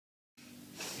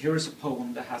here is a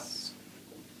poem that has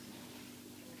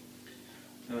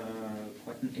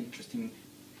quite an interesting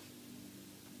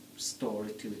story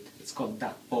to it. It's called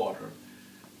That Border.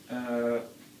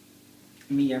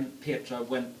 Me and Petra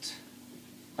went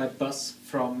by bus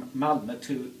from Malmö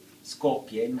to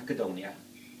Skopje in Macedonia.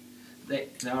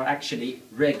 There are actually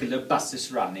regular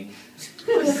buses running.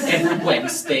 Every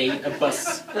Wednesday a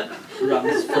bus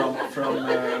runs from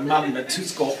Malmö to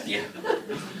Skopje.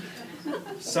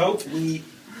 So we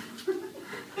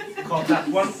caught that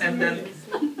one, and then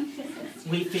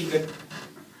we figured,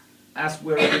 as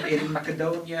we're in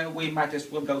Macedonia, we might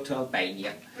as well go to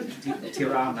Albania,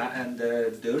 Tirana and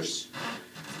Durrës.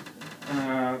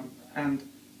 And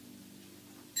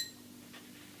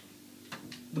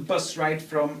the bus ride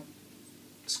from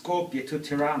Skopje to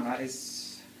Tirana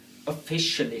is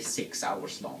officially 6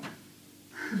 hours long.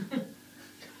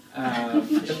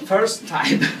 The first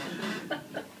time,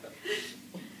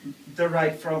 the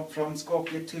ride from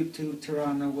Skopje to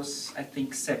Tirana was, I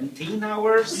think, 17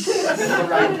 hours. The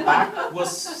ride back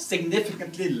was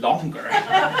significantly longer.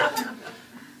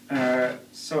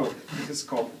 So this is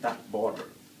called That Border.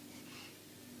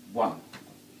 1.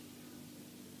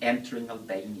 Entering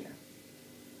Albania.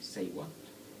 Say what?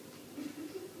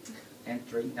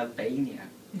 Entering Albania.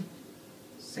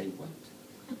 Say what?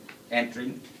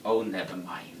 Entering, oh, never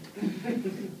mind.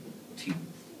 2.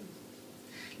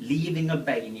 Leaving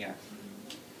Albania.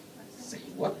 Say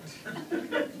what?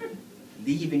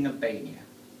 Leaving Albania.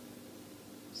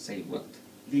 Say what?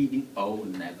 Leaving, oh,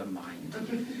 never mind.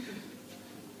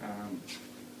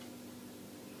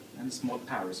 And a small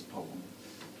Paris poem.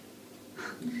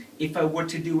 If I were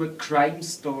to do a crime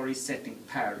story set in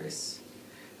Paris,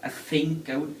 I think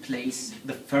I would place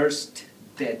the first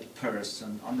dead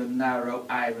person on the narrow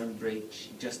iron bridge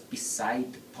just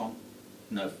beside Pont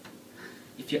Neuf.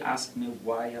 If you ask me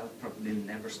why, I'll probably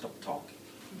never stop talking.